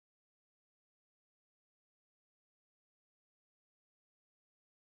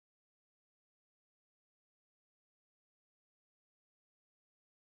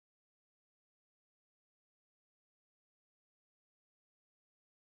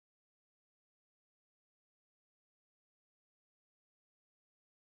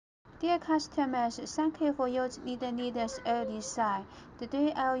Dear customers, thank you for using Leadleds LLDP762-1696RGY.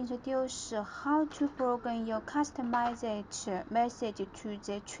 Today I'll introduce how to program your customized message to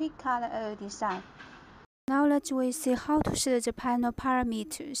the Tricolor LLDP7. Now let's see how to set the panel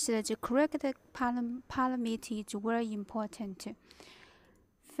parameters. Set the correct parameter is very important.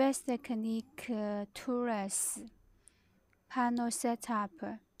 First, click Tools, Panel Setup.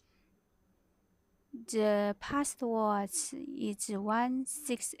 The password is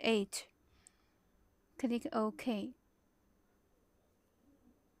 168. Click OK.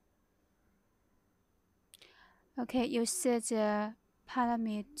 Okay, you set the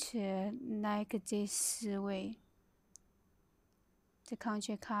parameter like this way. The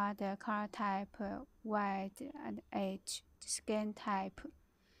country card, the color type, white and age, the scan type.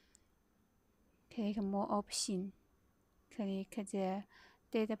 Click More Option. Click the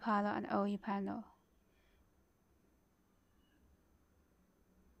Data panel and OE panel.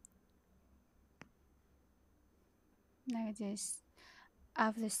 Like this.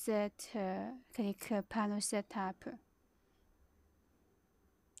 After set, click Panel Setup.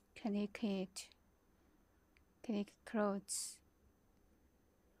 Click it. Click Close.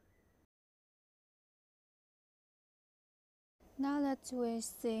 Now let's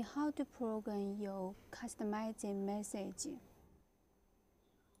see how to program your customizing message.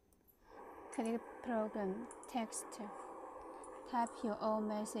 Click Program, Text. Type your own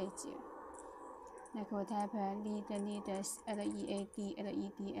message. Like we type Leadleds,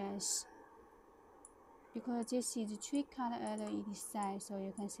 LEDS. Because this is Tricolor LLDP7, so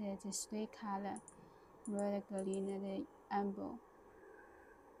you can select the 3 color, red, green, and amber.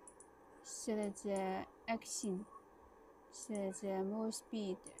 Select the action. Select the move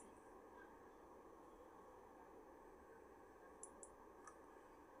speed.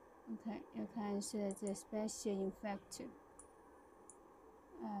 Okay, you can select the special effect,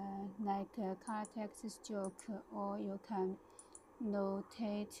 like color text stroke, or you can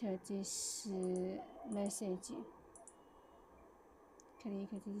notate this message. Click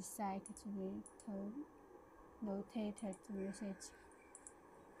this site to notate the message.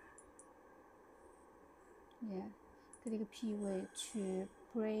 Yeah. Click P-way to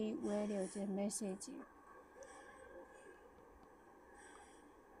pre-value the message.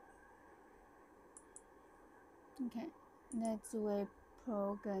 Okay, next we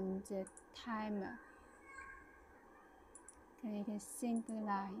program the timer. Click single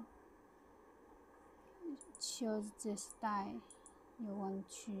line. Choose the style you want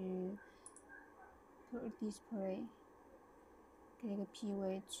to display. Click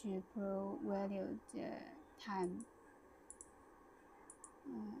P-way to pre-value the time.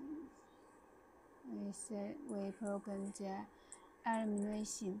 We program the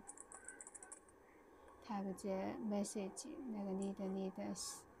elimination. Type the message like Leadleds.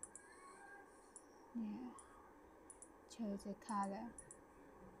 Yeah. Choose the color.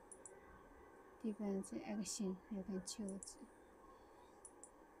 Different action you can choose.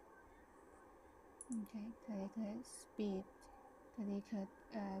 Okay, click speed. Click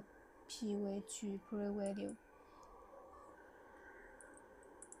P-way to pre-value.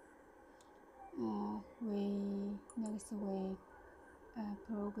 Next we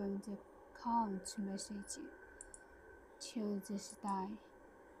program the count message. Choose the style.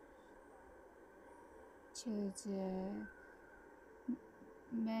 Choose the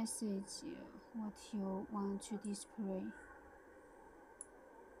message what you want to display.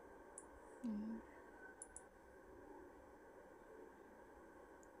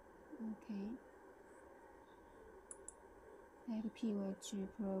 Okay. Like P-way to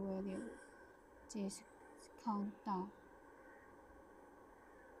pre-value this countdown.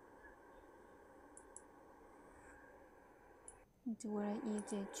 It's very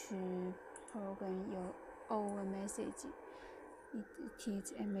easy to program your own message. It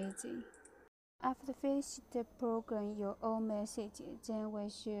is amazing. After finishing the program your own message, then we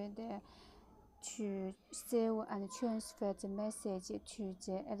should to save and transfer the message to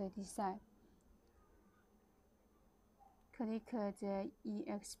the LLDP7. Click the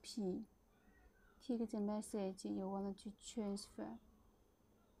EXP. Tick the message you want to transfer.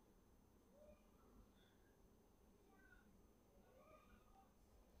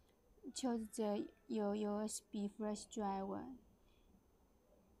 Choose your USB flash driver.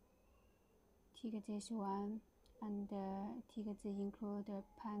 Tick this one and tick the include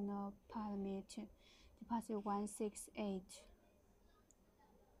panel parameter. The password 168.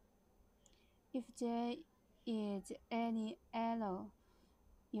 If there is any error,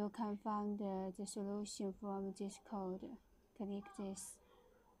 you can find the solution from this code. Click this.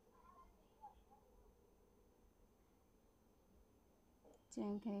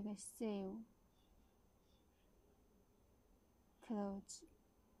 then click Save, Close.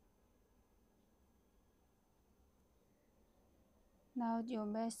 Now your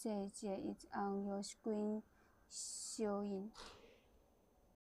message is on your screen showing.